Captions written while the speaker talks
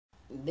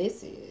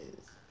This is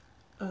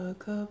A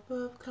cup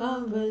of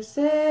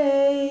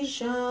Conversations.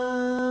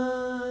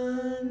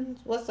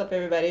 What's up,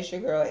 everybody? It's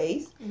your girl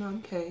Ace, And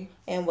I'm Kay.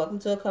 and welcome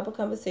to A Cup of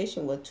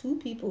Conversation, where two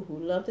people who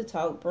love to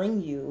talk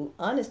bring you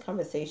honest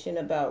conversation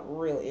about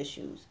real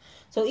issues.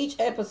 So each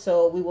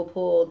episode, we will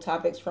pull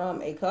topics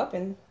from a cup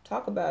and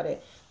talk about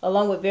it,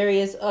 along with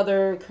various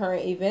other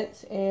current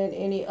events and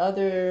any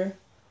other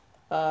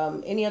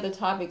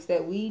topics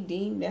that we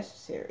deem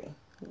necessary.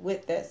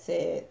 With that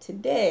said,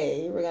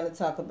 today we're going to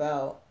talk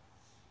about.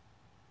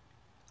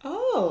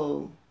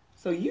 Oh,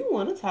 so you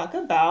want to talk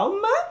about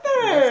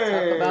mothers? Let's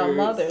talk about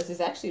mothers. It's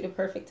actually the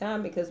perfect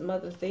time because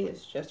Mother's Day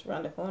is just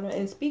around the corner.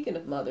 And speaking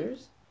of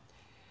mothers,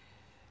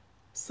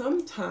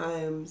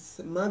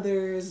 sometimes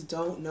mothers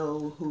don't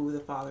know who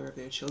the father of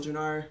their children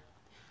are,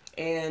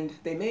 and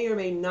they may or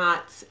may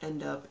not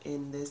end up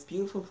in this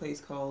beautiful place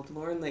called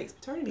Lauren Lake's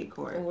Paternity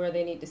Court where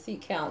they need to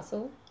seek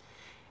counsel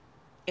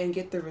and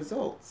get the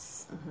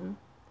results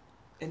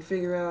and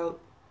figure out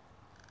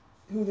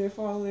who their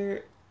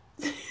father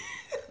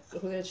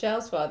who their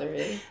child's father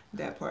is.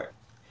 That part.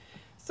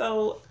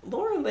 So,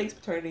 Lauren Lake's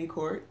Paternity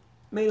Court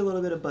made a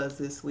little bit of buzz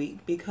this week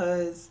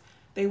because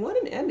they won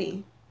an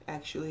Emmy,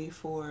 actually,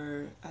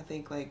 for, I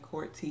think, like,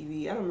 Court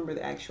TV. I don't remember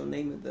the actual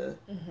name of the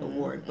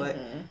award, but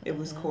it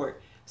was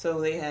Court. So,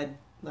 they had,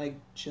 like,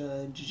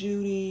 Judge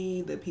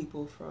Judy, the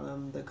people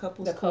from the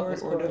Couples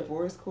Court or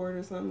Divorce Court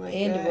or something like that.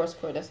 And Divorce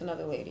Court, that's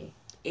another lady.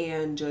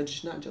 And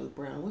not Judge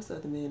Brown, what's the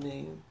other man's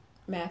name?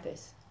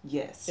 Mathis.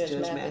 Yes,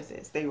 Judge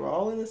Mathis. They were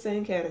all in the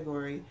same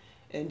category,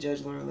 and Judge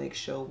Lauren Lake's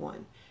show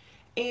won.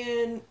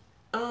 And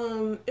it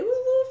was a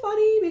little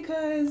funny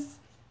because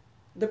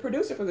the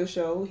producer for the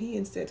show, he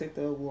instead took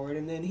the award,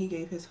 and then he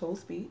gave his whole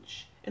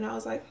speech. And I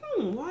was like,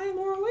 why ain't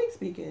Lauren Lake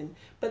speaking?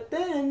 But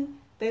then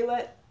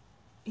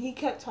he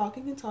kept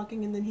talking and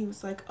talking, and then he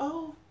was like,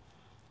 oh,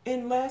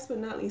 and last but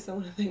not least, I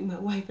want to thank my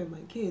wife and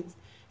my kids.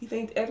 He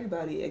thanked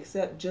everybody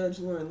except Judge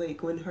Lauren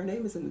Lake when her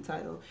name is in the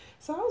title.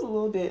 So I was a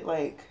little bit,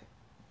 like,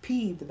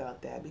 peeved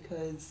about that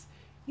because,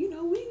 you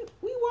know, we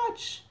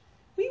watch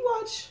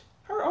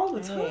her all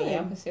the time. Hey,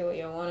 y'all can say what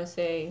y'all want to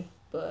say,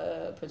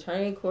 but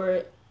Paternity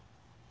Court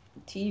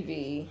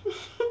TV,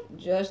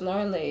 Judge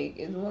Lauren Lake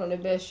is one of the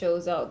best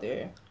shows out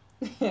there.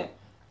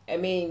 I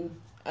mean,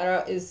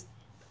 it's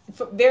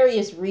for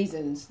various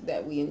reasons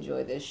that we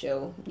enjoy this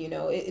show. You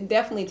know, it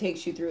definitely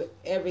takes you through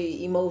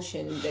every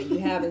emotion that you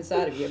have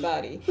inside of your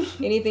body.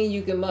 Anything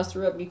you can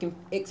muster up, you can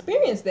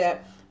experience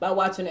that by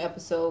watching an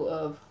episode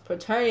of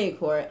Paternity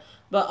Court.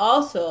 But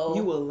also,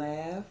 you will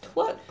laugh.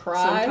 What?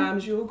 Cry.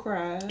 Sometimes you'll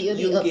cry.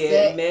 You'll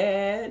get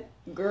mad.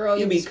 Girl,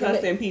 you be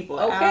cussing people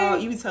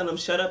out. You be telling them,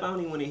 shut up, I don't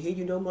even want to hear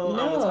you no more. I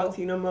don't want to talk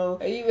to you no more.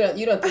 Or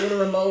you don't throw the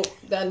remote,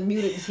 done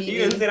muted the TV.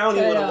 You done said, I don't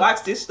even want to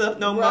watch this stuff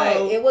no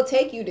more. It will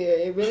take you there.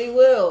 It really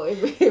will.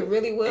 It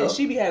really will. And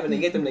she be having to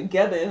get them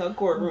together in her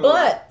courtroom.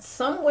 But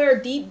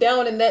somewhere deep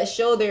down in that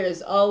show, there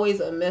is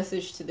always a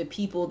message to the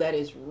people that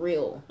is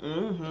real.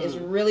 It's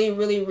really,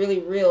 really, really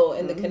real.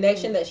 And the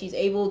connection that she's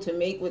able to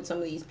make with some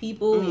of these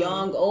people,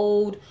 young,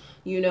 old,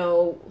 you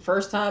know,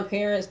 first-time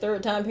parents,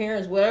 third-time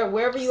parents,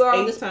 wherever you are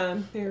on this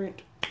time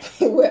parent.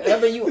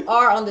 Wherever you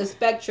are on the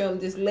spectrum,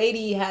 this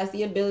lady has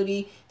the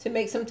ability to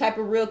make some type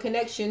of real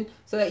connection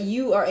so that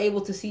you are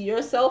able to see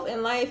yourself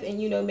in life and,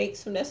 you know, make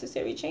some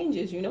necessary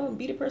changes, you know, and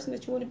be the person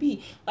that you want to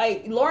be.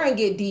 Like, Lauren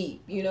get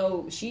deep, you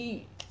know,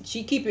 she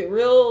keep it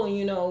real,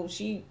 you know,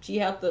 she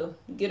have to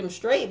get them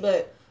straight,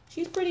 but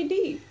she's pretty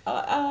deep. You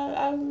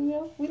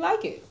know, we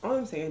like it. All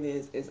I'm saying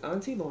is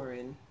Auntie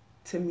Lauren,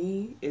 to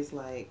me, is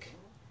like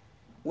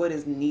what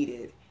is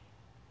needed.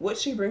 What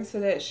she brings to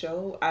that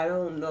show, I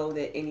don't know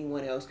that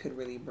anyone else could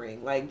really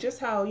bring. Like, just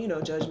how, you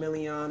know, Judge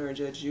Millian or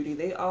Judge Judy,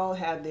 they all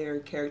have their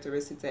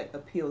characteristics that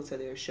appeal to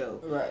their show.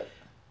 Right.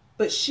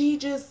 But she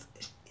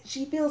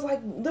feels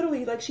like,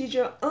 literally, like she's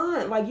your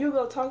aunt. Like, you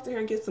go talk to her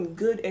and get some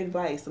good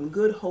advice, some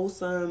good,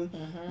 wholesome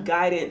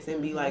guidance,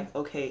 and be like,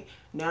 okay,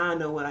 now I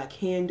know what I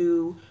can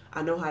do.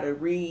 I know how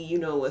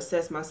to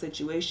assess my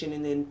situation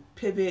and then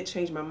pivot,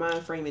 change my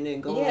mind frame, and then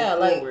go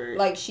forward.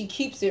 Like she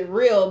keeps it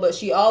real, but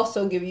she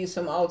also give you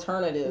some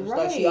alternatives.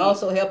 Right. Like she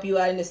also help you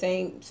out in the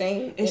same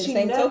and she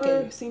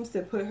never seems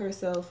to put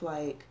herself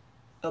like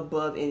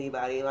above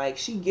anybody. Like,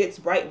 she gets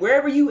right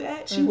wherever you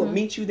at, she will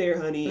meet you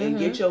there, honey, and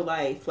get your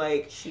life.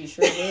 Like, she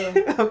sure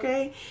will.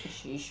 Okay?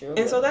 She sure will.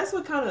 And so that's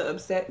what kind of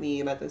upset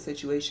me about the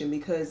situation,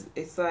 because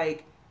it's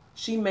like,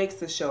 she makes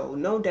the show.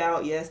 No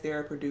doubt, yes, there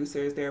are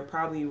producers, there are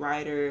probably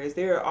writers,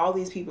 there are all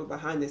these people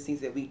behind the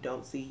scenes that we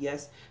don't see.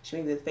 Yes, she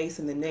may be the face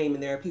and the name,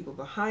 and there are people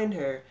behind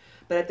her.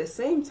 But at the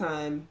same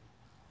time,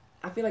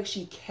 I feel like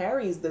she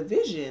carries the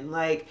vision.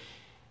 Like,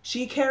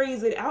 she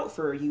carries it out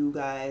for you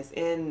guys.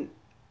 And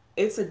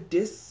it's a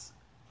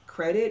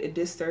discredit, a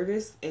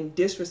disservice, and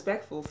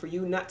disrespectful for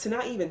you not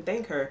even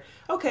thank her.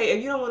 Okay,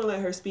 if you don't want to let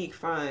her speak,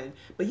 fine.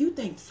 But you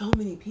thanked so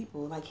many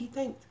people. Like, he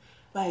thanked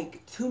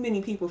like too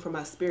many people for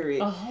my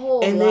spirit. A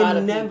whole and lot then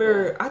of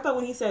never people. I thought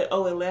when he said,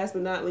 oh, and last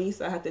but not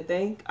least, I have to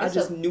thank, I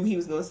just knew he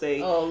was gonna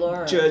say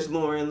Lauren. Judge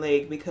Lauren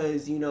Lake,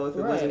 because if it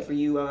wasn't Right. for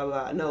you, blah, blah,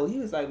 blah. No, he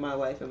was like, my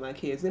wife and my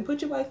kids. Then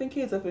put your wife and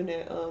kids up in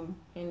that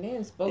and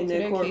then spoke in to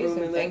that their kids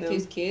and thanked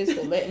his kids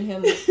for letting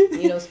him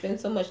spend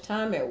so much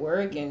time at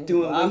work and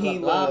doing blah, what blah, he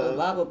blah, loved.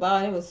 blah, blah, blah.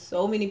 And it was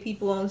so many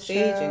people on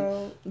stage.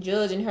 Child. And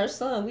Judge and her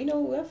son,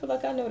 I feel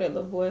like I know that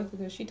little boy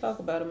because she talk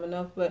about him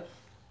enough, but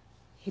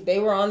they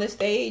were on the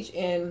stage,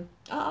 and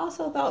I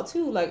also thought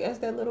too, like, as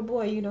that little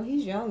boy,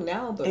 he's young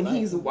now, but and like,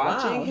 he's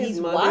watching his he's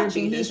mother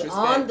watching, be he's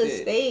disrespected. on the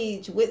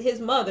stage with his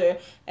mother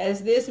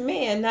as this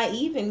man not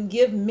even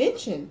give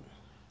mention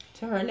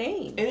to her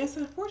name. And it's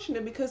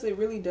unfortunate because it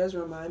really does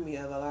remind me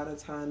of a lot of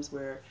times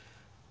where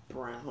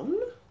brown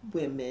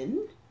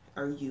women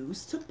are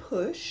used to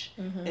push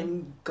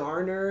and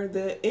garner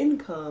the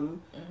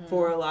income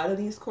for a lot of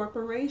these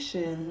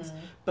corporations,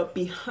 but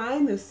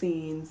behind the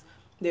scenes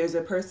there's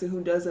a person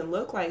who doesn't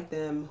look like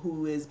them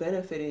who is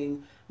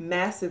benefiting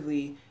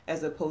massively,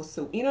 as opposed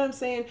to, you know what I'm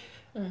saying?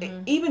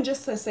 Even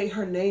just to say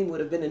her name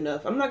would have been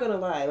enough. I'm not gonna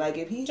lie. Like,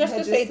 if he just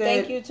had to say said,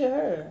 thank you to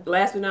her.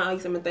 last but not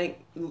least, I'm gonna thank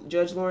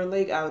Judge Lauren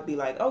Lake, I would be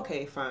like,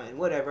 okay, fine,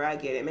 whatever, I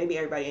get it. Maybe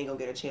everybody ain't gonna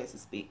get a chance to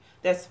speak.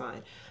 That's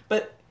fine.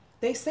 But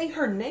they say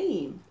her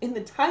name in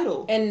the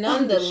title. And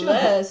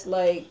nonetheless,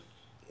 like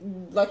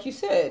you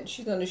said,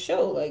 she's on the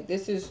show. Like,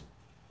 this is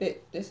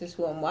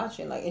who I'm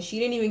watching. Like, and she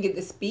didn't even get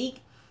to speak.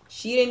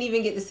 She didn't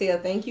even get to say a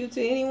thank you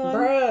to anyone.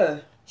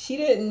 Bruh. She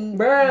didn't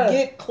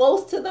get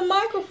close to the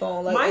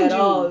microphone, like, Mind at you,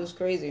 all. It was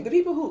crazy. The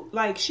people who,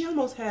 like, she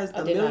almost has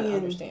a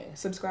million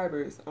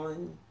subscribers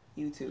on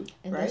YouTube,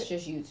 and right? That's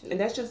just YouTube. And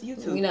that's just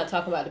YouTube. We're not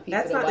talking about the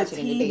people that watch it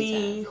in the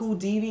daytime. Who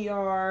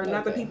DVR,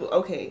 not the people,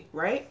 okay,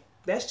 right?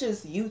 That's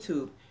just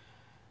YouTube.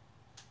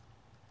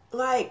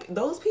 Like,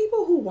 those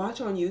people who watch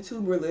on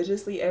YouTube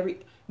religiously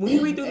when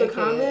you read through the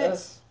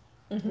comments,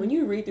 when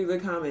you read through the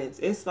comments,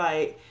 it's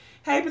like,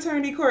 hey,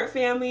 paternity court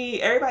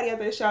family, everybody out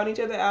there shouting each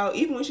other out.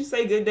 Even when she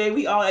say good day,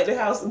 we all at the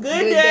house, good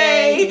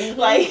day.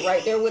 Like,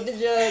 right there with the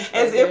judge.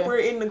 As if we're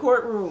in the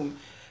courtroom.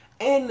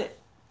 And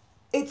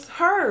it's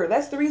her.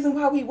 That's the reason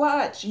why we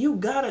watch. You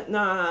gotta,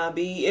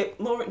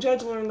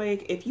 Judge Lauren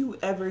Lake, if you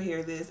ever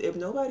hear this, if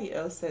nobody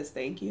else says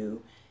thank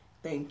you,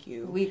 thank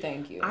you. We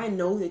thank you. I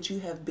know that you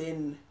have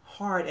been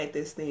hard at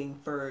this thing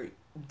for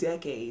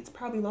decades,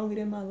 probably longer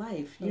than my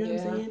life. You know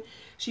what I'm saying?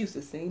 She used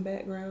to sing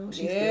background.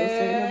 She still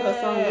singing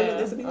her song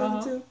Limitless to be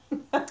listened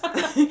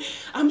to.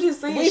 I'm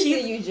just saying, we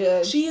see you,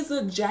 Judge. She is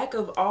a jack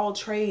of all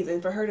trades, and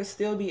for her to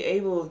still be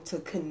able to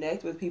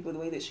connect with people the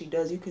way that she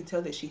does, you can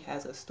tell that she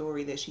has a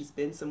story, that she's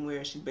been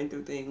somewhere, she's been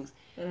through things,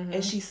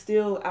 and she's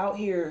still out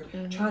here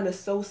trying to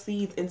sow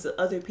seeds into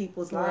other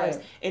people's lives.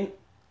 And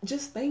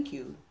just thank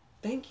you.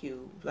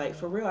 Like,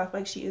 for real, I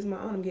feel like she is my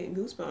aunt. I'm getting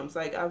goosebumps.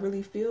 Like, I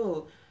really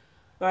feel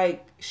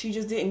like she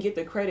just didn't get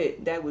the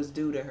credit that was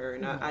due to her,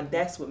 and I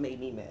that's what made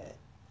me mad.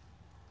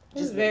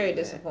 It's very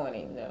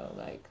disappointing, though,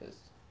 like,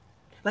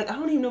 I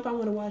don't even know if I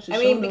want to watch the show.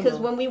 I mean, because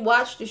when we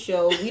watch the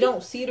show, we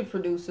don't see the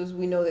producers.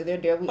 We know that they're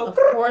there. Of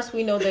course,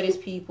 we know that it's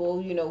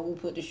people, who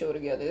put the show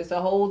together. It's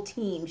a whole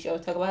team. She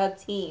always talk about a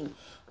team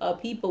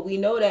of people. We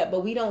know that,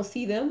 but we don't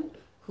see them.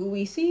 Who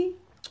we see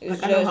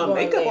is I know her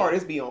makeup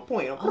artists be on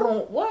point.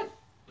 What?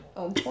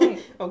 On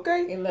point.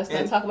 Okay. And let's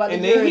not talk about the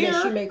jewelry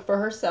that she make for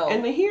herself.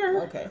 And the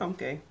hair.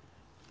 Okay.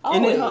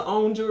 And then her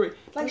own jewelry.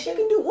 Like, she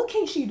can do, what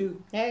can't she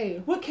do?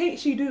 Hey. What can't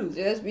she do?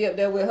 Just be up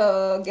there with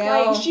her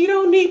gown. Like, she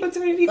don't need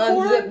paternity court.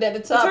 Unzipped at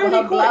the top with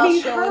her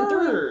blouse showing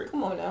through.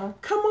 Come on now.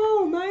 Come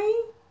on, man.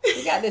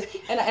 We got this.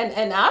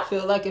 And I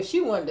feel like if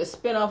she wanted to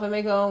spin off and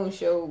make her own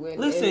show.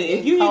 Listen,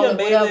 if you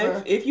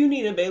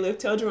need a bailiff,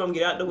 tell Jerome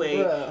get out the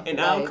way, and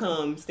I'll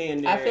come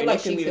stand there. I feel like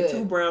it can be the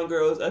two brown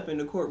girls up in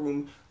the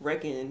courtroom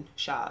wrecking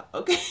shop.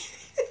 Okay.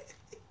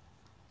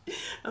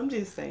 I'm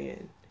just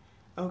saying.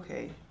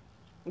 Okay.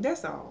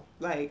 That's all.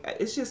 Like,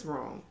 it's just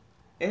wrong.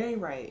 It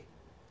ain't right.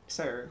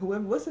 Sir,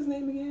 whoever, what's his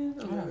name again?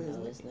 I don't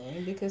know his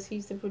name because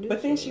he's the producer.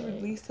 But then she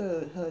released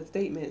her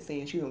statement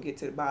saying she gonna get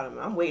to the bottom.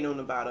 I'm waiting on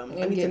the bottom.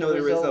 I need to know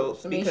the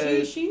results.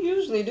 Because she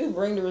usually do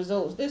bring the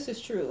results. This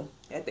is true.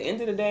 At the end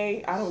of the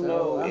day, I don't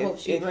know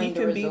if he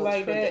can be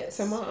like that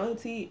to my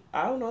auntie.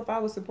 I don't know if I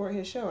would support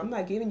his show. I'm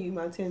not giving you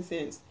my 10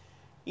 cents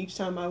each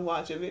time I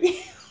watch a video.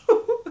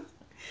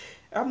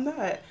 I'm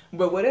not.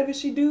 But whatever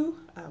she do,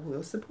 I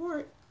will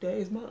support. That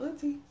is my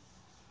auntie.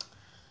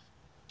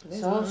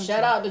 So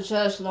shout out to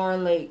Judge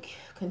Lauren Lake.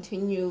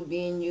 Continue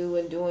being you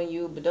and doing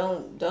you, but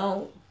don't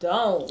let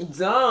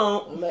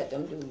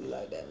them do you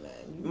like that,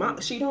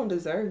 man. She don't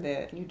deserve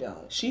that. You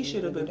don't. She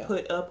should have been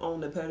put up on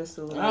the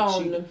pedestal. Like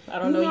I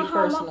don't know you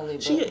personally.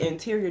 But she an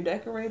interior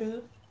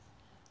decorator.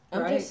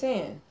 I'm just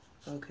saying.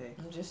 Okay.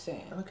 I'm just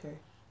saying. Okay.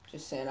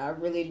 Just saying. I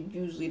really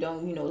usually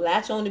don't,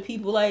 latch on to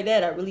people like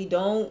that. I really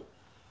don't.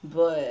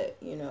 But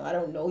I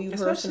don't know you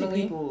especially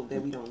personally. People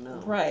that we don't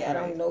know. Right. I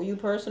don't know you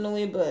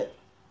personally, but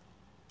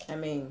I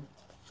mean,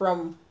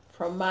 from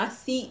my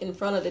seat in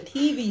front of the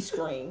TV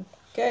screen,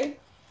 okay,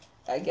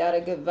 I got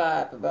a good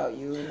vibe about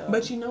you.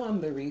 But you know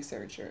I'm the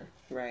researcher,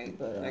 right?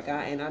 But Like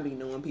I be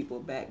knowing people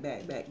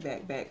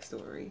back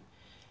story.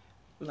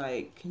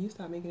 Like, can you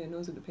stop making that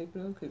noise with the paper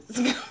though?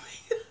 Cause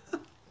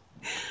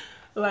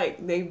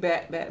like they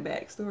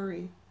back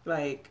story.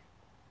 Like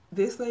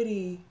this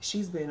lady,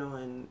 she's been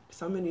on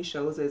so many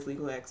shows as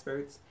legal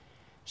experts.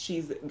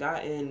 She's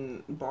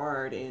gotten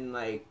barred in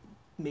like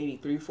maybe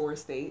 3-4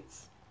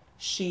 states.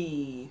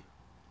 She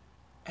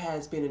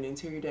has been an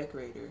interior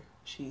decorator.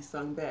 She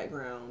sung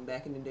background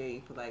back in the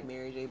day for like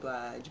Mary J.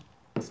 Blige,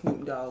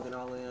 Snoop Dogg, and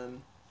all of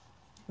them.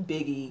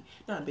 Biggie,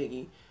 not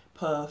Biggie,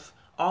 Puff,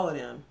 all of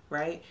them,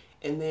 right?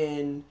 And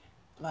then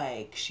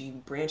like she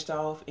branched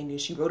off and then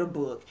she wrote a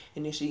book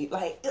and then she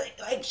like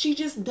she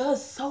just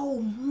does so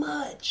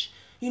much.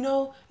 You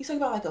know, you talk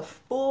about like a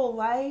full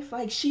life.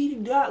 Like she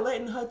not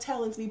letting her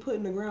talents be put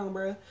in the ground,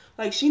 bruh.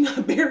 Like she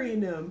not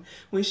burying them.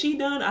 When she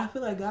done, I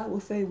feel like God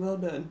will say, "Well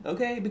done,"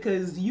 okay?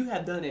 Because you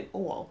have done it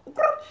all,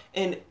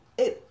 and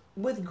it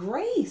with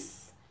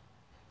grace,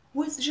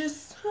 with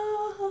just you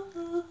know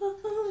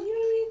what I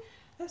mean.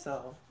 That's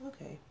all.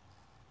 Okay.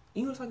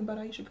 You want to talk about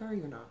Ayesha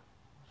Curry or not?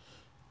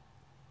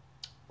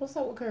 what's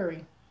up with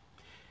Curry?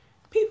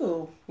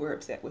 People were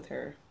upset with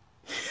her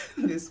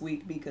this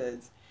week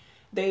because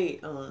they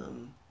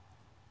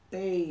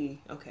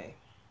okay.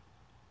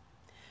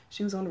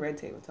 She was on the Red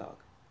Table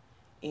Talk,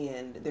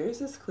 and there's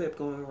this clip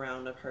going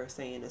around of her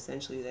saying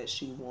essentially that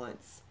she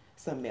wants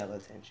some male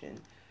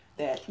attention.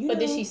 That but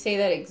did she say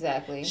that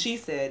exactly? She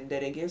said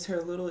that it gives her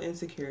a little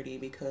insecurity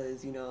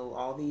because you know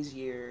all these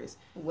years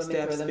Women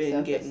Steph's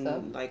been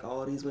getting like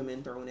all these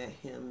women thrown at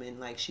him, and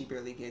like she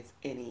barely gets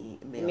any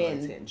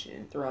male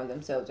attention throwing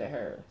themselves at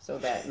her, so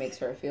that makes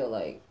her feel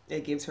like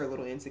it gives her a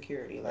little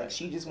insecurity. Like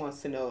she just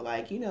wants to know,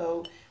 like, you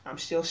know, I'm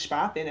still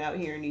shopping out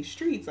here in these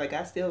streets, like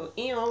I still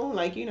am,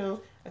 like, you know,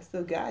 I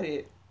still got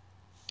it.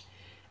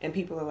 And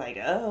people are like,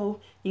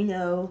 oh, you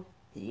know,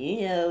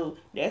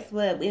 that's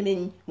what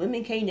women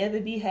can't never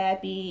be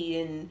happy,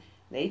 and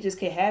they just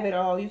can have it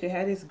all. You can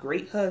have this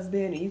great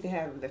husband and you can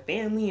have the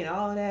family and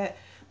all of that.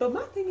 But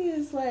my thing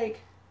is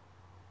like,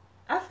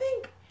 I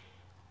think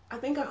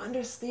I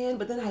understand,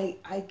 but then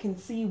I can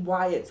see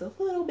why it's a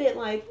little bit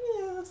like,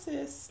 yeah,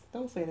 sis,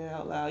 don't say that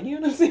out loud. You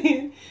know what I'm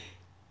saying?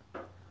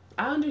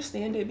 I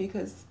understand it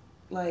because,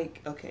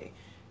 like, okay,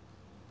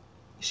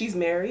 she's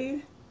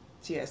married.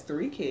 She has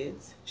 3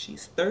 kids.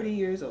 She's 30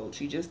 years old.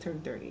 She just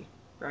turned 30,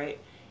 right?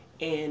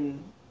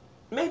 And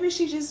maybe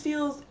she just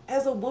feels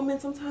as a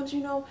woman sometimes,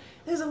 you know,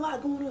 there's a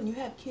lot going on. You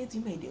have kids,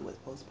 you may deal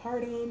with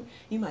postpartum,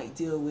 you might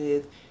deal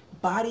with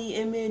body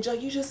image.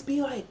 Like, you just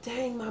be like,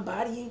 dang, my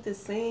body ain't the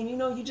same. You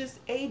know, you just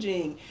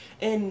aging.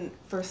 And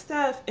for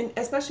Steph, and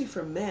especially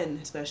for men,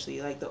 especially,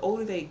 like, the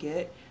older they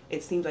get,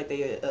 it seems like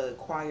they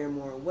acquire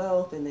more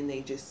wealth and then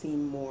they just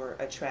seem more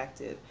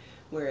attractive.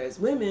 Whereas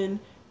women,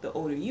 the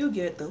older you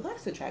get, the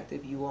less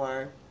attractive you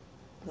are,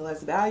 the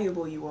less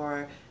valuable you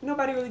are.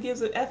 Nobody really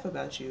gives a F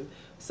about you.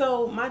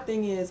 So my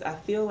thing is, I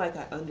feel like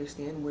I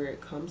understand where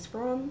it comes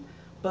from,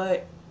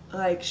 but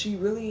like she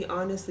really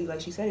honestly, like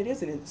she said, it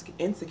is an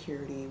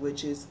insecurity,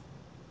 which is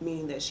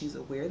meaning that she's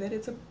aware that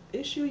it's an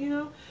issue, you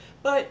know,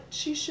 but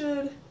she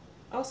should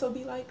also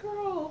be like,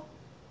 girl,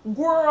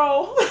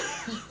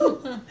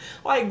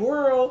 like,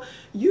 girl,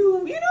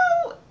 you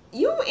know,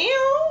 you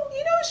ill,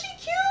 you know, she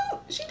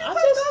cute. She I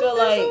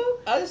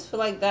just feel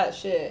like that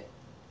shit.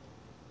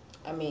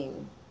 I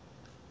mean,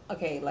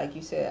 okay, like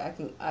you said,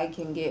 I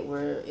can get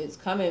where it's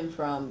coming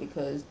from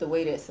because the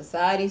way that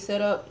society's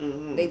set up,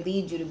 they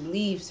lead you to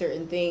believe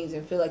certain things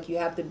and feel like you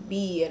have to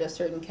be at a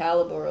certain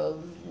caliber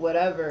of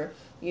whatever,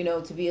 you know,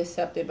 to be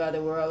accepted by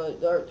the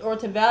world or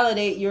to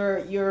validate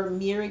your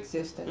mere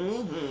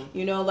existence.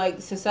 You know,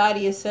 like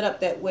society is set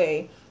up that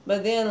way.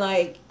 But then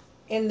like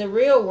in the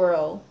real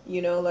world,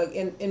 you know, like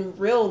in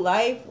real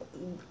life,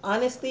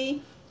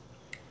 honestly,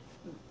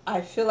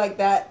 I feel like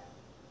that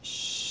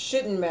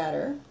shouldn't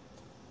matter,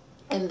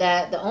 and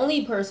that the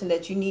only person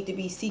that you need to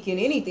be seeking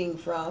anything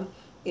from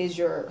is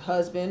your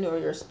husband or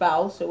your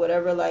spouse or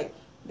whatever. Like,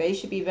 they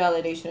should be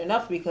validation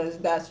enough because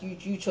that's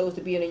you chose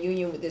to be in a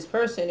union with this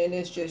person, and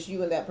it's just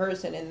you and that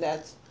person,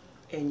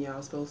 and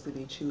y'all supposed to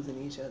be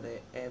choosing each other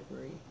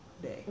every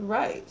day,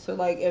 right? So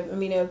like,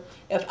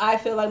 if I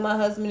feel like my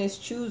husband is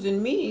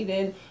choosing me,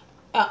 then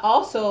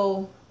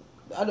I'm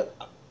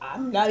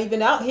not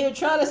even out here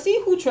trying to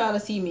see who trying to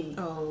see me.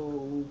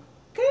 Oh.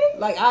 Okay.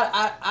 Like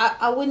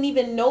I wouldn't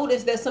even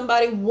notice that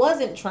somebody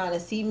wasn't trying to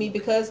see me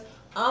because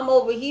I'm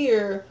over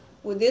here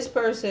with this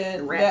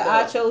person that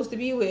I chose to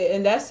be with,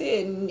 and that's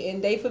it.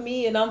 And they for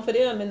me, and I'm for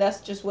them, and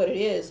that's just what it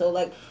is.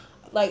 So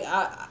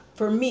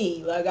for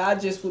me, like I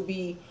just would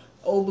be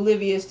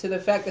oblivious to the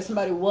fact that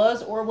somebody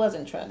was or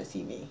wasn't trying to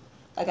see me.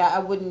 Like I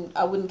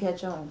wouldn't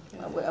catch on.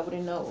 I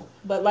wouldn't know.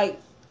 But like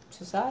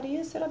society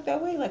is set up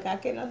that way. Like I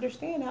can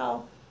understand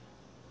how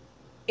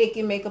it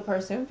can make a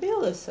person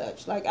feel as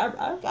such. Like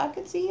I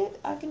can see it.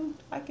 I can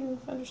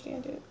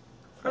understand it.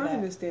 I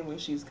understand where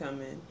she's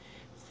coming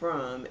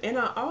from, and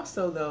I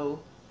also though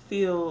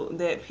feel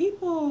that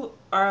people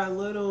are a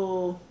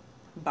little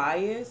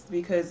biased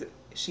because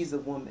she's a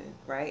woman,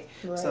 right?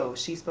 Right. So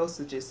she's supposed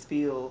to just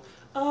feel,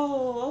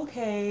 oh,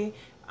 okay,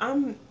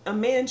 a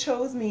man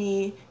chose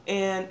me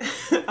and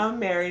I'm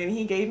married and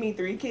he gave me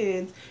 3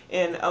 kids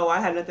and oh, I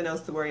have nothing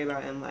else to worry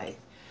about in life.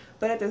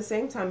 But at the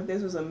same time, if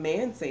this was a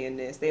man saying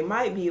this, they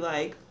might be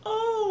like,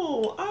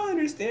 oh, I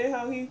understand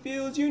how he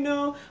feels, you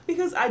know?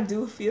 Because I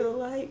do feel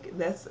like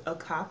that's a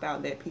cop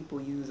out that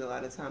people use a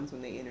lot of times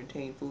when they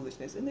entertain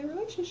foolishness in their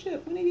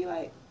relationship. When they be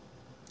like,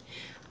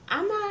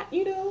 I'm not,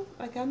 you know,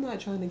 like I'm not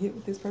trying to get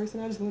with this person.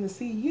 I just want to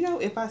see, you know,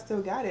 if I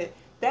still got it.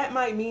 That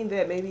might mean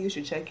that maybe you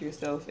should check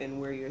yourself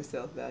and where your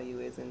self-value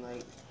is and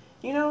like,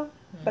 you know?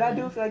 Mm-hmm. But I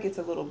do feel like it's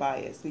a little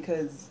biased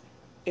because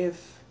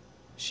if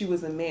she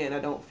was a man, I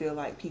don't feel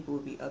like people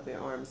would be up in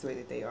arms the way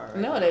that they are. Right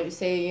no, now. they would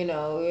say,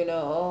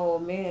 oh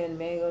man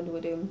gonna do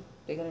what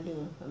they're gonna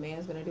do. A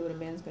man's gonna do what a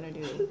man's gonna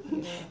do.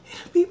 You know,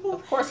 people.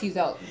 Of course, he's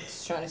out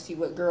trying to see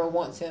what girl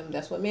wants him.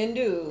 That's what men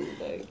do.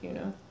 Like, you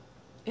know.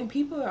 And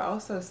people are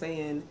also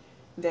saying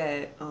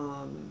that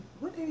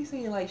what they be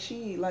saying like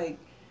she like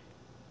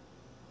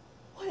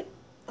what?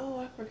 Oh,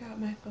 I forgot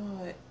my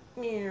thought.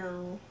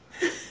 Meow.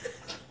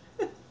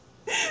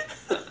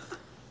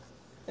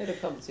 It'll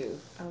come too.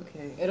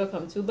 Okay. It'll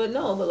come too. But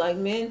no, but like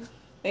men,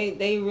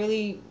 they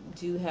really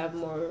do have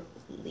more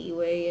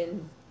leeway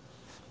in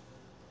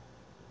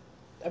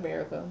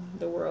America,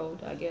 the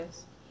world, I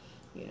guess.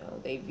 You know,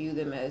 they view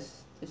them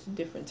as this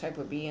different type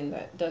of being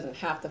that doesn't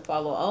have to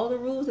follow all the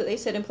rules that they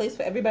set in place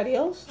for everybody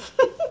else.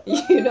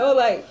 You know,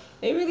 like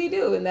they really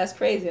do, and that's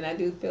crazy. And I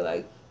do feel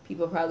like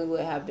people probably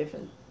would have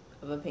different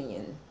of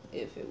opinion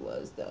if it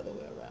was the other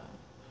way around.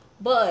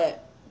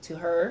 But to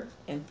her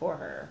and for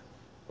her,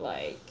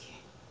 like,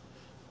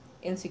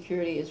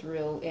 insecurity is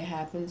real. It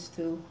happens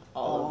to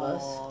all of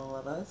us. All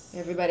of us.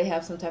 Everybody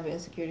have some type of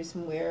insecurity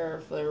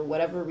somewhere for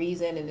whatever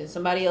reason, and then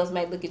somebody else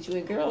might look at you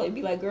and girl, it'd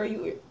be like, girl,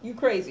 you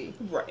crazy.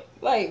 Right.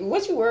 Like,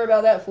 what you worry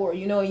about that for?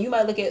 You know, and you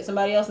might look at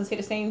somebody else and say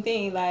the same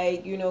thing.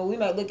 Like, you know, we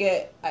might look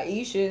at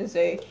Ayesha and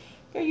say,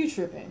 girl, you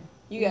tripping.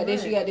 You got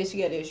this, you got this,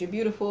 you got this. You're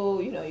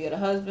beautiful. You know, you got a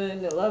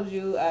husband that loves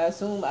you. I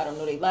assume. I don't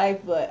know their life,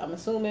 but I'm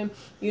assuming.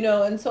 You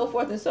know, and so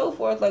forth and so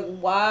forth. Like,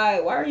 why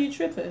are you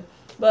tripping?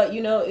 But,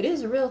 you know, it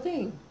is a real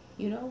thing.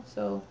 You know,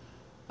 so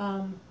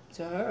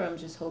to her, I'm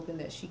just hoping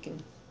that she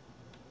can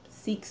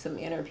seek some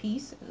inner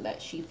peace and that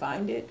she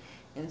find it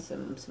and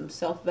some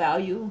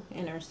self-value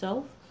in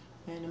herself.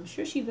 And I'm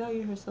sure she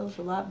values herself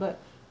a lot, but,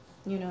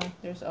 you know,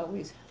 there's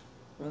always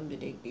room to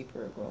dig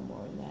deeper or grow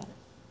more in that.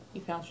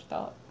 You found your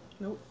thought?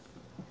 Nope.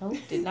 Nope,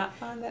 did not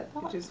find that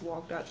thought. I just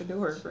walked out the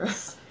door, bro.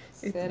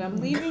 Said I'm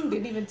leaving,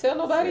 didn't even tell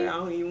nobody. I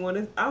don't even want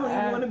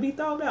to be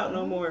thought out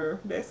no more.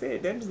 That's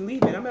it. I'm just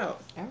leaving. I'm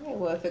out. All right,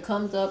 well, if it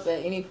comes up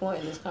at any point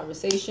in this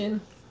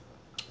conversation,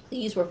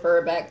 please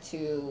refer back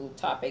to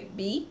topic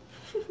B.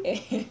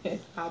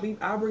 I'll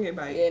bring it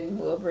back. And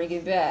we'll bring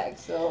it back.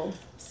 So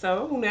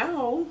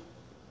now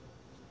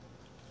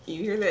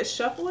you hear that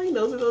shuffling?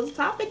 Those are those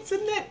topics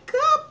in that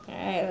cup. All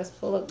right, let's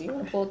pull up. You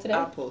want to pull today?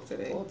 I'll pull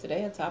today. Pull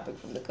today a topic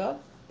from the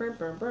cup. Burn,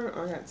 burn, burn.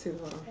 Oh, I got 2.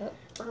 Hold on. Yep.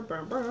 Burn,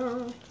 burn,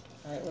 burn.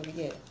 All right, what do we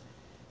get?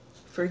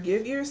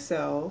 Forgive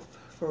yourself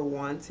for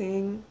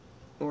wanting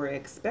or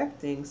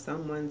expecting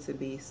someone to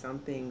be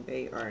something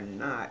they are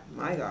not.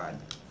 My God.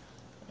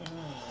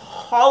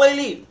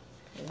 Hallelujah.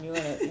 And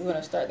you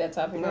wanna start that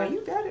topic? No,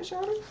 you got it,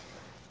 Charlie.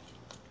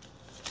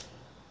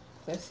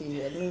 Let's see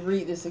here. Let me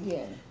read this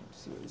again.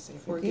 Let's see what you say.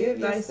 Forgive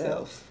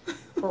thyself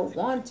for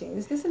wanting.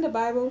 Is this in the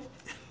Bible?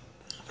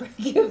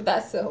 Forgive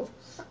thyself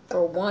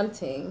for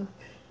wanting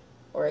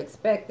or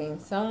expecting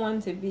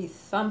someone to be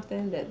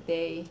something that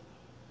they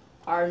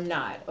are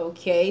not.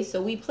 Okay,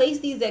 so we place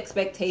these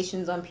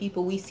expectations on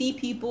people. We see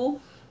people.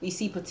 We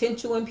see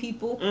potential in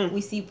people. We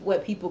see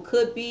what people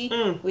could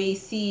be. We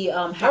see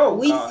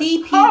how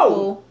see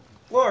people.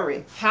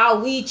 Glory.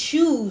 How we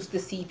choose to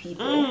see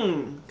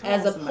people,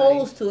 as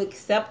opposed to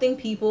accepting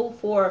people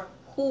for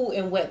who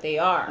and what they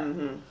are.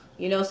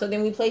 You know, so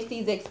then we place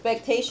these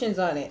expectations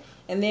on it,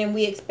 and then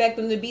we expect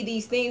them to be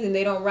these things, and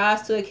they don't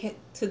rise to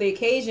the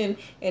occasion,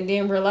 and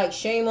then we're like,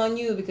 shame on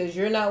you because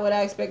you're not what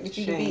I expected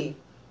you to be.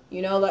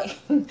 You know, like,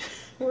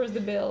 where's the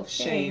bell?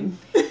 Shame.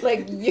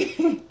 Like,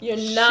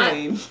 you're not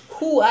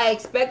who I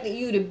expected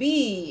you to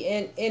be.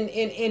 And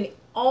in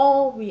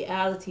all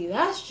reality,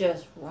 that's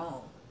just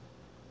wrong,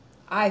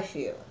 I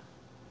feel.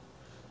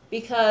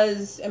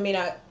 Because, I mean,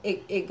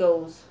 it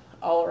goes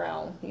all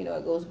around. You know,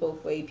 it goes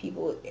both ways.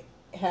 People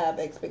have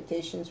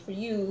expectations for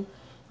you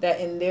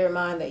that in their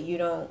mind that you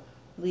don't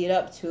lead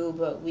up to,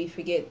 but we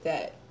forget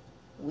that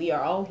we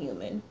are all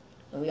human.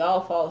 And we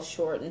all fall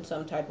short in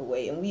some type of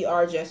way. And we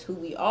are just who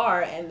we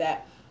are. And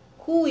that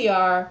who we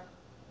are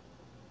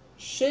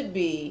should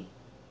be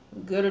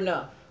good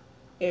enough.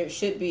 It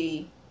should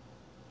be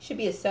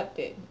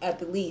accepted at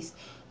the least.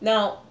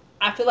 Now,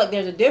 I feel like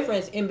there's a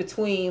difference in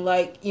between,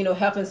 like, you know,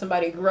 helping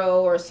somebody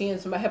grow or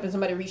helping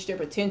somebody reach their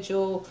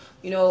potential,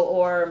 you know,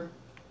 or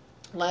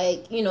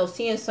like, you know,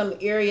 seeing some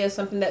area,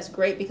 something that's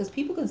great, because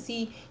people can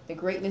see the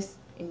greatness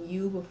in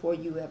you before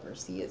you ever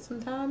see it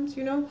sometimes,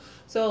 you know.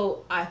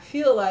 So I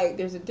feel like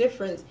there's a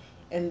difference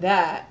in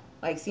that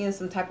like seeing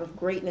some type of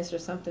greatness or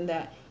something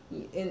that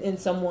in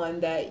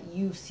someone that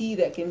you see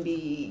that can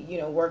be,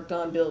 worked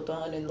on, built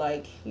on, and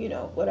like,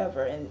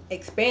 whatever, and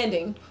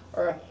expanding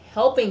or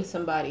helping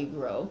somebody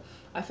grow.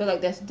 I feel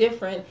like that's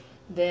different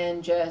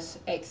than just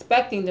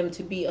expecting them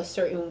to be a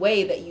certain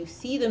way that you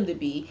see them to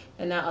be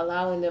and not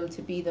allowing them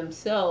to be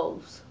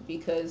themselves,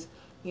 because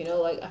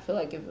like I feel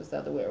like if it was the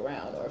other way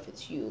around, or if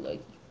it's you,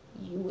 like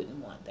you wouldn't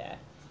want that.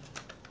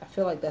 I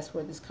feel like that's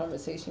where this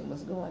conversation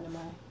was going,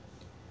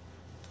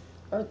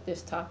 or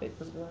this topic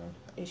was going,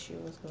 issue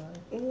was going.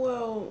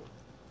 Well,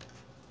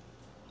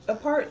 a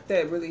part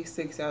that really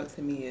sticks out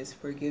to me is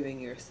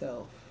forgiving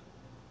yourself.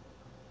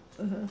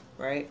 Mm-hmm.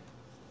 Right?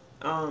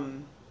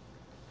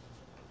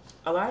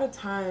 A lot of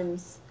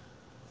times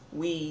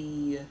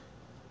we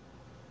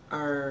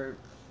are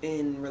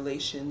in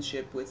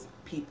relationship with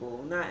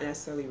people, not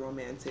necessarily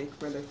romantic,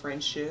 whether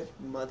friendship,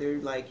 mother,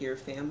 like your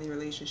family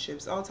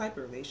relationships, all type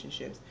of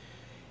relationships.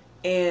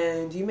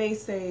 And you may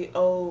say,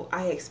 oh,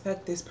 I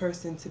expect this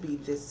person to be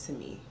this to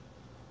me.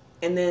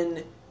 And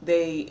then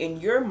they, in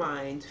your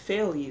mind,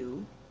 fail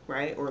you,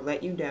 right? Or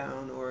let you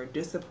down or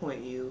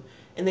disappoint you.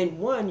 And then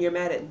one, you're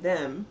mad at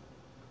them.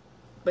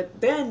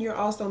 But then you're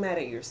also mad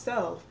at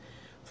yourself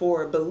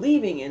for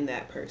believing in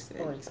that person.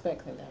 Or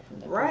expecting that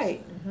from that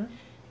right. person. Mm-hmm.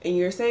 And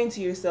you're saying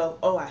to yourself,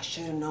 oh, I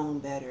should have known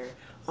better.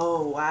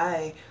 Oh,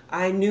 I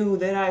knew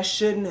that I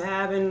shouldn't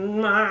have,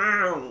 and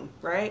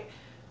right?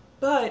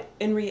 But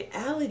in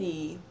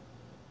reality,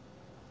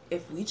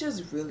 if we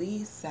just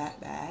really sat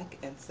back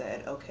and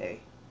said,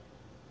 okay,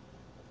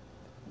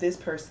 this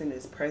person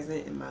is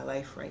present in my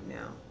life right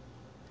now.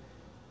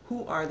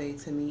 Who are they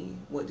to me?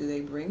 What do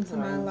they bring to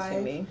my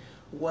life?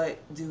 What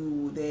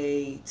do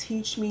they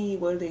teach me?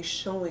 What are they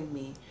showing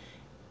me?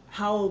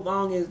 How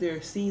long is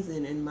their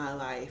season in my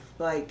life?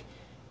 Like,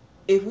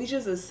 if we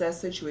just assess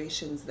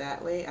situations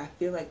that way, I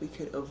feel like we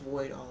could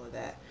avoid all of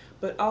that.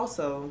 But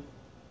also,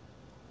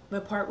 the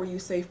part where you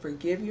say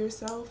forgive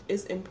yourself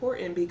is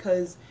important,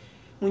 because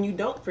when you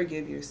don't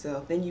forgive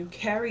yourself, then you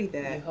carry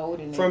that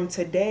from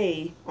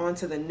today on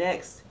to the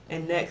next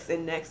and next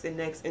and next and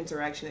next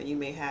interaction that you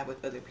may have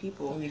with other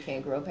people. And you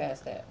can't grow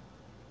past that.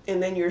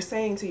 And then you're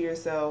saying to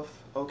yourself,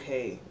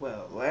 okay,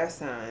 well, last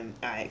time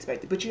I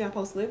expected, but you're not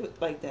supposed to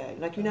live like that.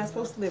 Like, you're not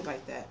supposed to live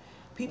like that.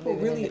 People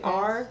really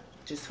are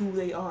just who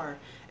they are.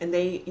 And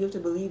you have to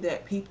believe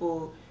that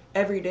people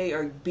every day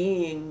are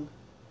being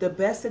the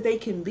best that they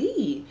can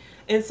be.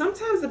 And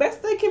sometimes the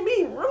best they can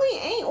be really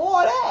ain't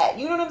all that.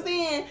 You know what I'm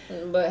saying?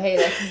 But hey,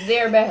 that's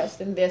their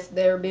best and that's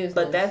their business.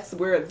 But that's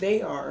where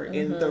they are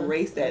in the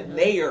race that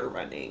they are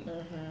running.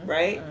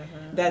 Right?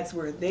 That's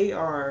where they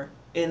are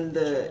in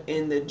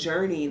the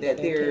journey that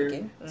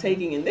they're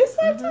taking in this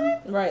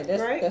lifetime. Right.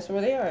 That's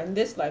where they are in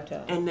this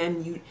lifetime. And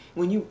then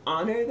when you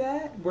honor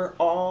that, we're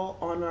all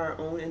on our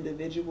own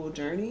individual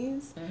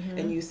journeys,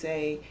 and you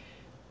say,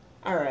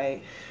 all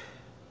right,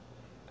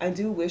 I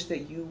do wish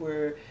that you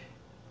were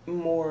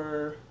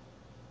more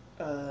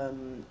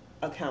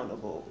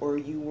accountable, or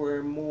you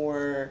were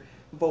more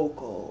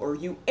vocal, or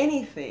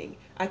anything.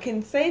 I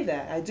can say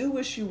that. I do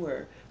wish you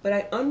were. But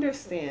I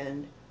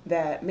understand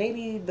that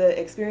maybe the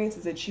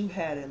experiences that you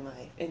had in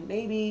life, and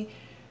maybe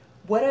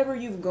whatever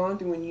you've gone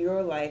through in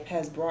your life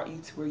has brought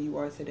you to where you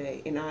are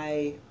today. And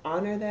I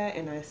honor that,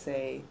 and I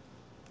say,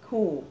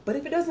 cool. But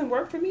if it doesn't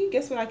work for me,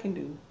 guess what I can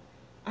do?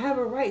 I have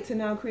a right to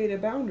now create a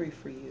boundary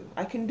for you.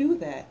 I can do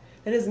that.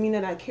 That doesn't mean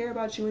that I care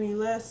about you any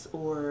less,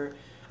 or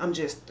I'm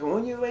just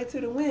throwing you away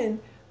to the wind.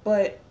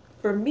 But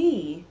for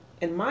me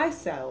and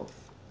myself,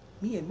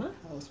 me and my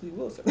house, we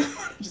will.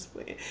 Just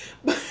playing.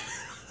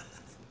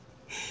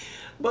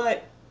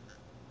 But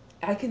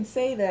I can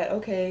say that,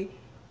 okay,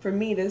 for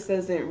me, this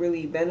doesn't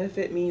really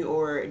benefit me,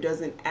 or it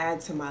doesn't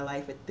add to my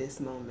life at this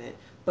moment.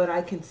 But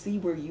I can see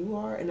where you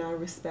are, and I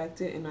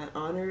respect it, and I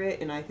honor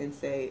it, and I can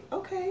say,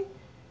 okay,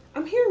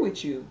 I'm here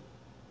with you.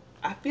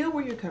 I feel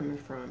where you're coming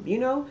from,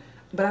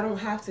 But I don't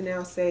have to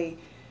now say,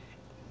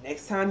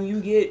 next time you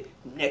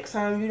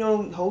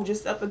don't hold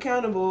yourself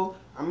accountable,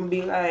 I'm going to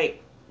be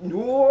like,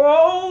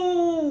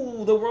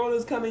 whoa, the world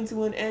is coming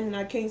to an end and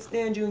I can't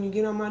stand you and you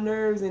get on my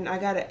nerves and I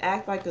got to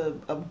act like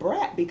a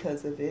brat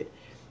because of it.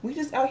 We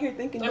just out here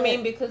thinking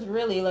because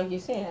really, like you're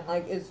saying,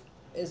 like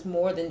it's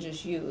more than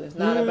just you. It's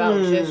not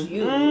about just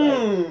you.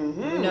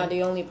 Like, you're not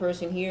the only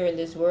person here in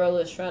this world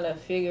that's trying to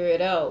figure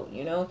it out,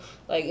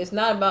 Like, it's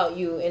not about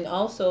you. And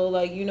also,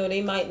 like,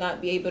 they might not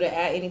be able to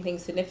add anything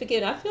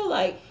significant. I feel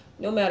like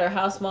no matter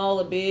how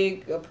small or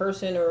big a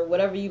person or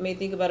whatever you may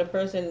think about a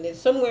person, there's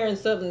somewhere in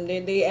something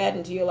they add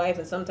into your life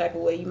in some type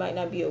of way. You might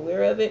not be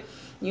aware of it,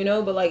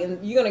 but like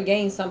you're going to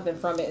gain something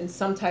from it in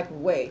some type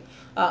of way.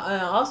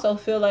 And I also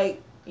feel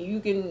like you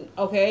can,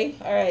 okay,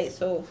 all right,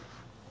 so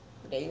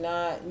they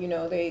not,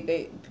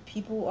 they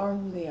people are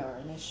who they are,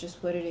 and that's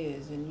just what it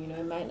is. And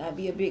it might not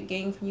be a big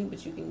gain from you,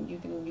 but you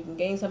can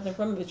gain something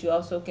from it. But you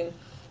also can,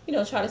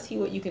 try to see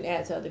what you can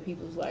add to other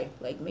people's life.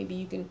 Like maybe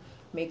you can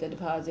make a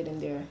deposit in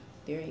their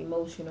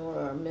emotional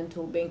or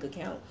mental bank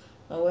account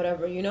or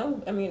whatever.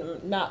 I mean,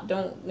 I'm not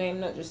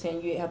just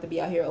saying you have to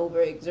be out here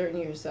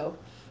overexerting yourself,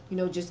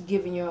 just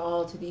giving your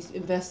all to these,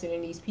 investing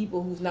in these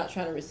people who's not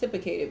trying to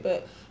reciprocate it.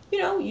 But,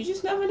 you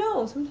just never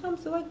know.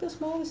 Sometimes like the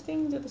smallest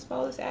things or the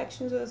smallest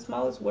actions or the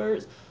smallest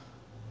words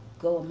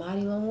go a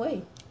mighty long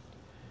way.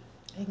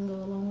 They can go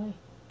a long way.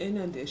 In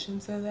addition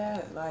to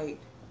that, like,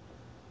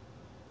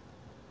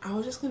 I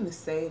was just gonna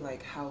say,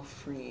 like, how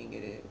freeing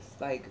it is,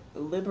 like,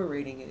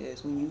 liberating it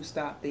is when you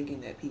stop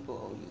thinking that people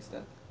owe you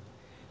stuff.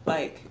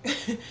 Like,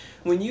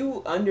 when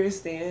you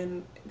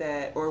understand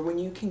that, or when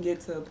you can get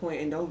to a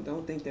point, and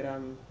don't think that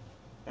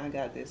I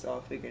got this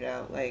all figured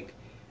out. Like,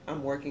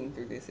 I'm working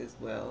through this as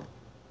well.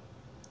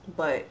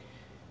 But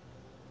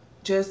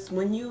just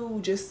when you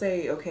just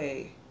say,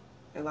 okay,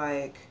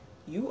 like,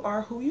 you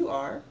are who you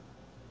are,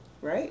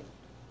 right?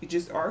 You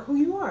just are who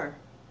you are.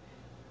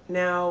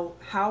 Now,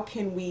 how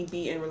can we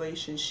be in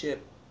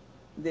relationship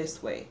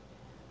this way,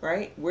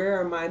 right? Where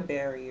are my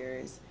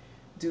barriers?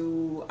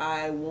 Do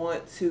I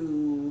want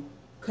to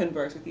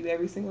converse with you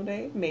every single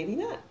day? Maybe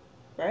not,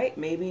 right?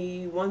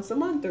 Maybe once a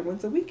month or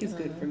once a week is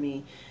good for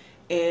me.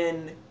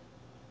 And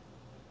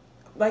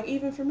like,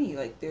 even for me,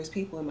 like, there's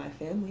people in my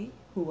family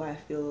who I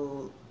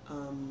feel,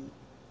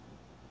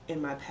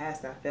 in my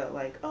past, I felt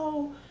like,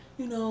 oh,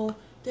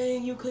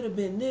 dang, you could have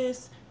been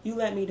this. You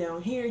let me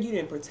down here. You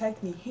didn't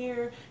protect me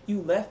here.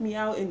 You left me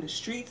out in the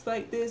streets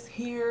like this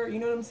here. You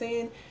know what I'm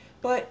saying?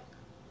 But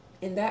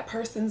in that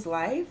person's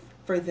life,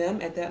 for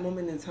them at that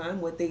moment in time,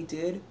 what they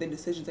did, the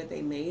decisions that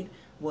they made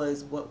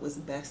was what was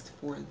best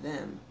for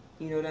them.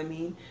 You know what I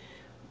mean?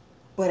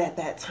 But at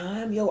that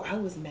time, I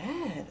was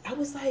mad. I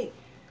was like,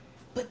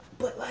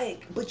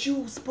 but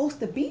you supposed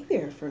to be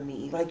there for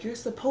me. Like, you're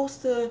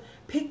supposed to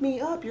pick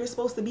me up. You're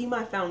supposed to be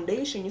my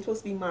foundation. You're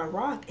supposed to be my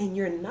rock. And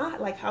you're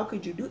not. Like, how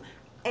could you do?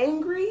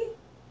 Angry?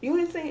 You know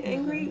what I'm saying?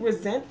 Angry,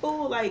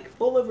 resentful, like,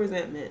 full of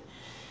resentment.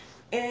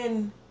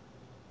 And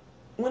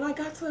when I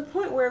got to the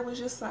point where it was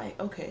just like,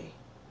 okay,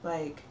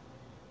 like,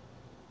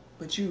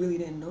 but you really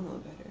didn't know no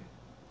better.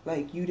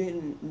 Like, you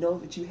didn't know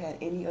that you had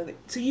any other,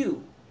 to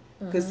you.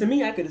 Because to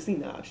me, I could have seen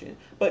the option.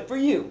 But for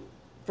you,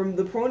 from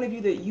the point of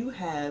view that you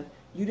have,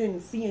 you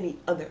didn't see any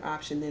other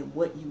option than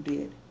what you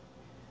did.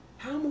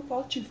 How am I gonna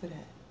fault you for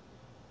that?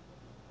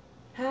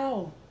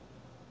 How?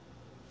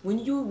 When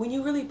you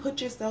really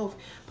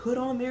put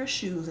on their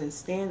shoes and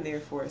stand there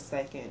for a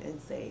second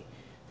and say,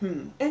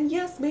 and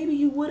yes, maybe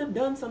you would have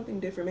done something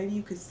different. Maybe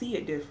you could see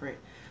it different.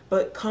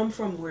 But come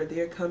from where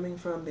they're coming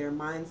from, their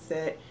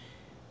mindset,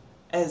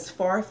 as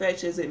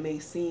far-fetched as it may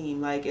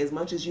seem, like, as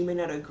much as you may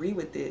not agree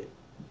with it,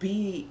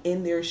 be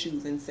in their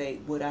shoes and say,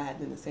 would I have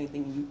done the same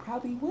thing? You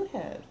probably would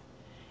have.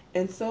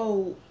 And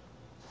so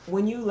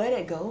when you let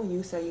it go and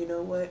you say, you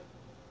know what,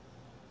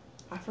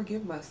 I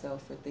forgive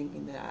myself for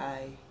thinking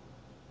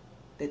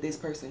that this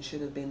person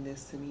should have been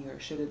this to me, or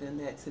should have done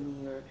that to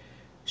me, or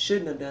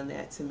shouldn't have done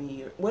that to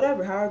me, or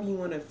whatever, however you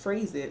want to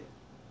phrase it,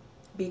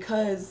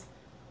 because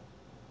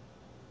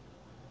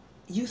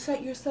you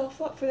set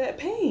yourself up for that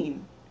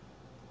pain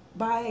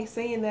by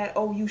saying that,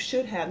 oh, you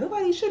should have.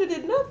 Nobody should have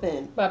did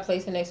nothing. By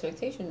placing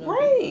expectations on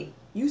right. people.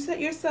 You set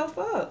yourself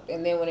up.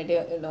 And then when it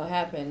don't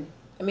happen,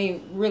 I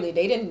mean, really,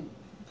 they didn't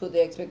put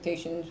the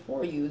expectations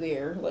for you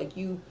there. Like,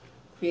 you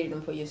created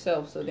them for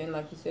yourself. So then,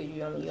 like you said,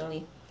 you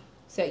only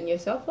setting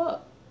yourself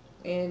up.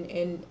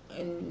 And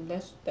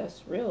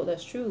that's real.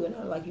 That's true.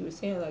 And like you were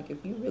saying, like,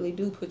 if you really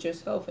do put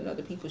yourself in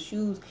other people's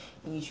shoes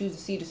and you choose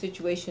to see the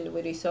situation the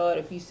way they saw it,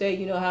 if you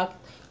say,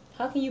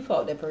 how can you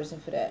fault that person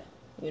for that?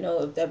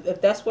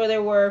 If that's where they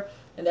were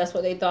and that's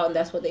what they thought and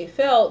that's what they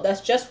felt,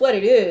 that's just what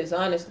it is.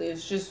 Honestly,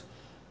 it's just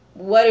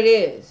what it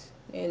is,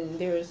 and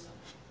there's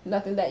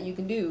nothing that you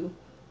can do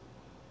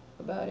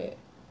about it.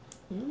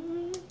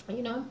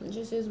 It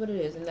just is what it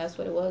is, and that's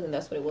what it was, and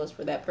that's what it was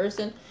for that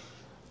person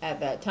at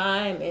that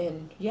time.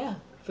 And yeah,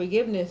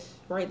 forgiveness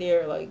right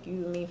there. Like,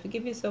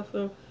 forgive yourself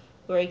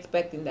for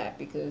expecting that,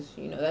 because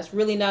that's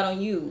really not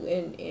on you.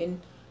 And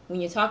when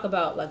you talk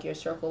about, like, your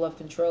circle of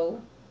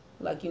control,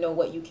 like,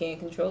 what you can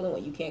control and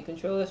what you can't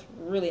control, that's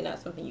really not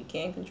something you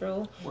can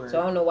control. Word. So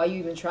I don't know why you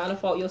even trying to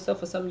fault yourself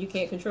for something you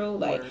can't control.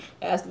 Like,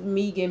 as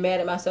me getting mad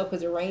at myself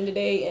because it rained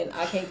today and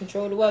I can't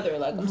control the weather.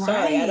 Like, I'm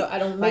sorry, I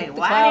don't make the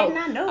cloud.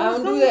 I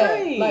don't do that.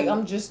 Rain? Like,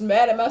 I'm just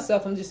mad at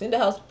myself. I'm just in the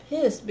house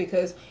pissed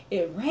because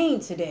it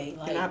rained today.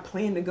 Like, and I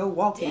planned to go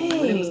walking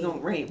when it was gonna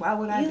rain. Why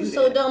would I do that? You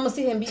so dumb. I'm gonna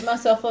sit here and beat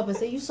myself up and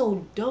say, you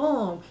so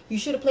dumb. You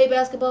should have played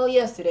basketball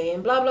yesterday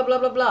and blah blah blah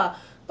blah blah.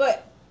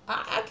 But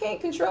I can't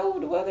control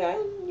the weather,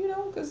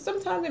 because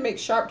sometimes it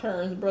makes sharp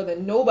turns, brother.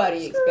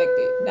 Nobody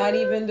expected, not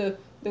even the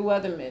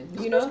weathermen,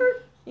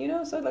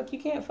 So, like, you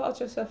can't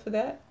fault yourself for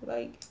that.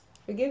 Like,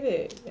 forgive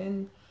it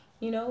and,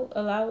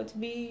 allow it to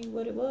be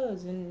what it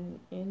was. And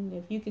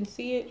if you can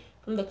see it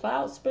from the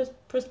cloud's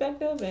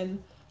perspective,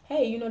 and,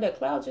 hey, that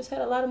cloud just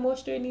had a lot of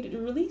moisture it needed to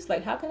release.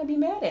 Like, how can I be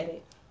mad at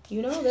it?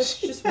 That's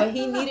just what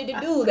he needed to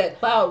do. That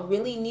cloud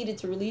really needed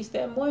to release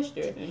that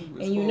moisture.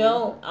 And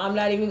I'm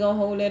not even going to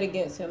hold that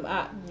against him.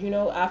 I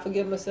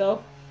forgive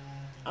myself.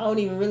 I don't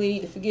even really need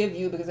to forgive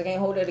you because I can't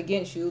hold that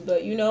against you.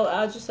 But,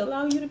 I'll just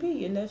allow you to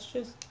be. And that's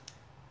just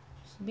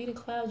be the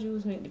cloud you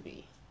was meant to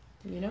be,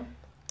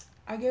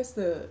 I guess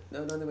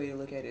another way to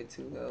look at it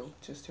too, though,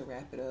 just to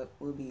wrap it up,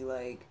 would be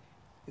like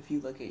if you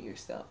look at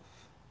yourself,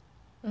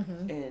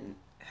 and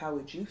how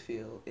would you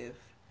feel if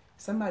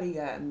somebody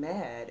got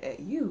mad at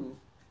you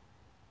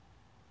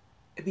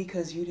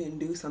because you didn't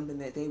do something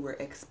that they were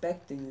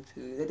expecting you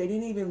to, that they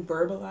didn't even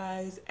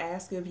verbalize,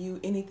 ask of you,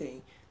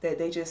 anything, that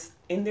they just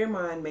in their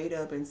mind made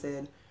up and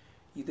said,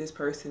 this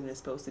person is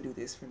supposed to do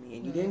this for me,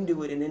 and you didn't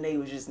do it, and then they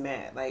was just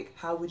mad. Like,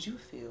 how would you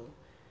feel?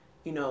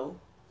 You know,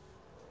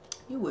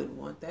 you wouldn't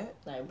want that.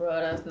 Like,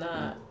 bro,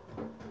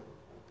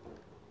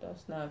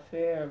 that's not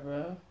fair,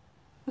 bro.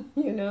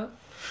 You know?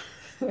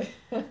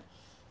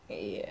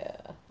 Yeah.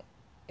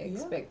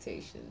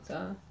 Expectations,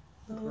 huh?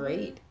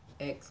 Great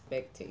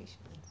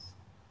expectations.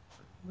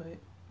 But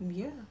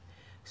yeah.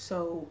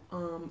 So,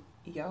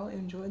 y'all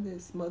enjoy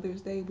this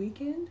Mother's Day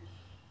weekend.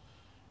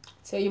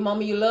 Tell your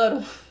mama you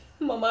love them.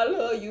 Mama, I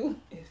love you.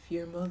 If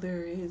your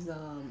mother is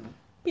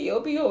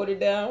P.O.P. hold it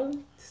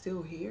down.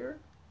 Still here,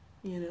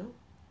 you know.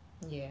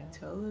 Yeah.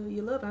 Tell her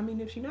you love her. I mean,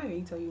 if she's not here,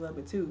 you tell you love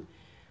her too.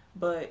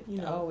 But, you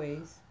know,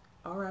 always.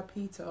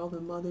 R.I.P. to all the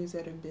mothers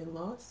that have been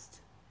lost.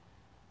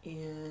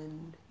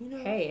 And, you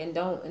know. Hey, and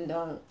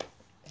don't.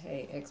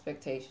 Hey,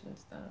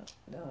 expectations.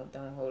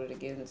 Don't hold it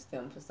against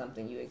them for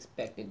something you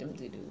expected them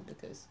to do,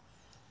 because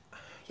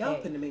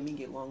y'all finna make me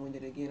get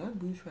long-winded again. I'm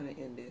really trying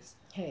to end this.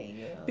 Hey,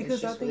 yeah.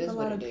 Because I think a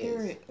lot of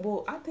parents.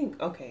 Well, I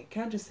think, okay,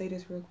 can I just say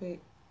this real quick?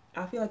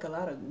 I feel like a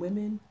lot of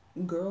women,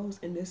 girls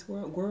in this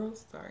world,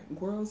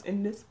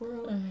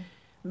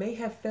 may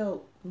have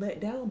felt let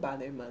down by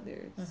their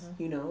mothers.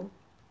 You know,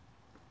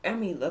 I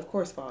mean, of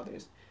course,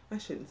 fathers. I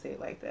shouldn't say it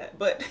like that,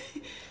 but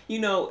you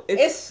know,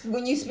 it's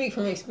when you speak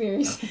from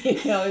experience. You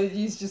know,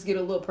 you just get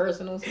a little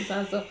personal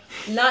sometimes. So,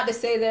 not to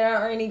say there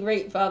are any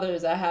great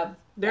fathers.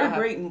 There are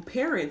great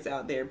parents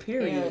out there.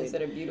 Period. Parents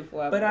that are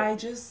beautiful. But I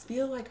just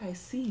feel like I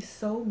see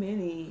so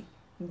many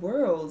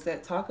girls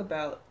that talk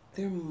about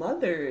their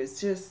mothers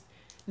just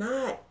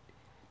not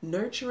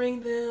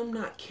nurturing them,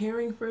 not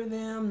caring for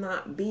them,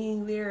 not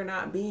being there,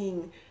 not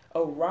being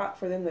a rock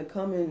for them to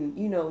come and,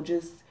 you know,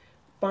 just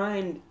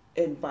find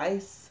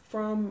advice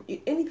from,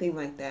 anything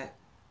like that.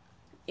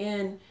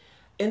 And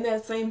in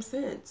that same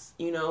sense,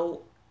 you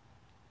know,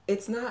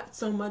 it's not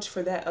so much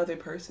for that other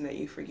person that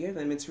you forgive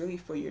them, it's really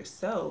for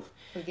yourself.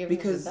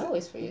 Because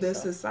always for yourself. The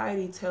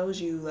society tells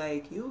you,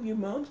 like, your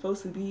mom's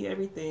supposed to be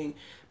everything,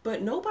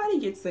 but nobody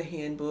gets a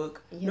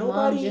handbook.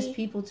 Mom's just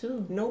people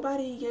too.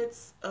 Nobody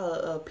gets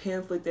a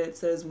pamphlet that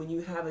says when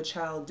you have a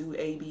child do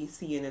A, B,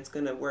 C and it's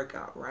gonna work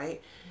out,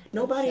 right?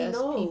 Nobody just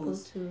knows. People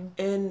too.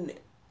 And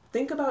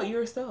think about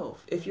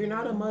yourself. If you're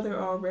not a mother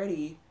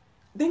already,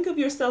 think of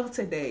yourself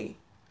today.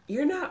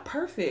 You're not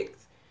perfect.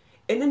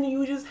 And then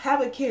you just have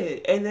a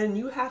kid, and then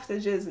you have to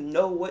just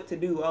know what to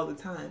do all the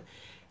time.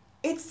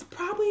 It's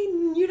probably,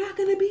 you're not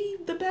going to be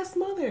the best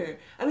mother.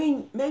 I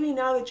mean, maybe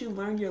now that you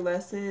learned your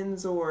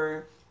lessons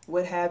or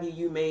what have you,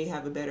 you may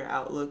have a better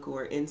outlook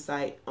or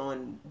insight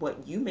on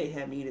what you may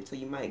have needed, so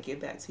you might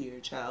give that to your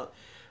child.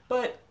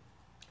 But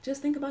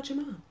just think about your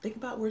mom. Think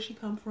about where she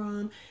come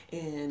from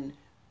and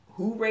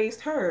who raised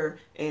her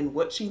and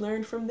what she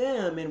learned from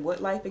them and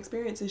what life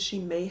experiences she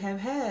may have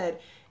had.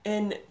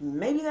 And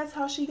maybe that's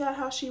how she got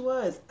how she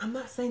was. I'm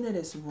not saying that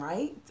it's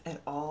right at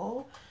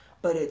all,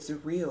 but it's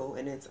real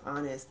and it's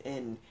honest.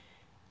 And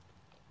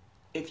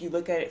if you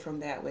look at it from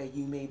that way,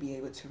 you may be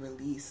able to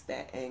release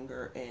that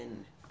anger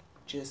and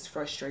just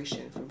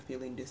frustration from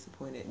feeling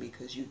disappointed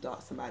because you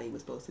thought somebody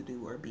was supposed to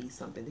do or be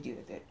something to do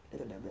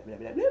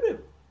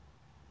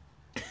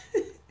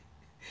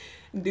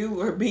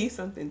or be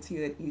something to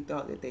you that you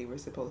thought that they were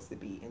supposed to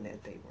be and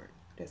that they weren't.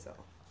 That's all.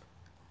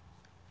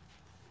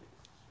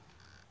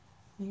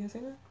 You gonna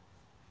say that?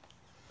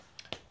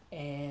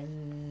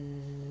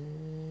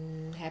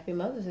 And happy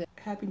Mother's Day.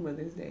 Happy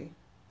Mother's Day.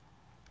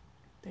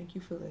 Thank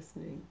you for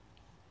listening.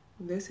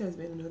 This has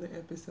been another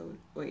episode.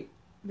 Wait,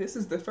 this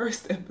is the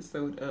first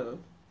episode of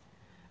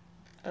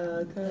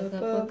A Cup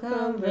of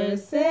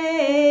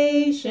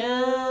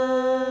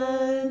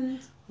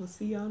Conversations. We'll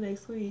see y'all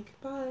next week.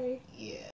 Bye. Yeah.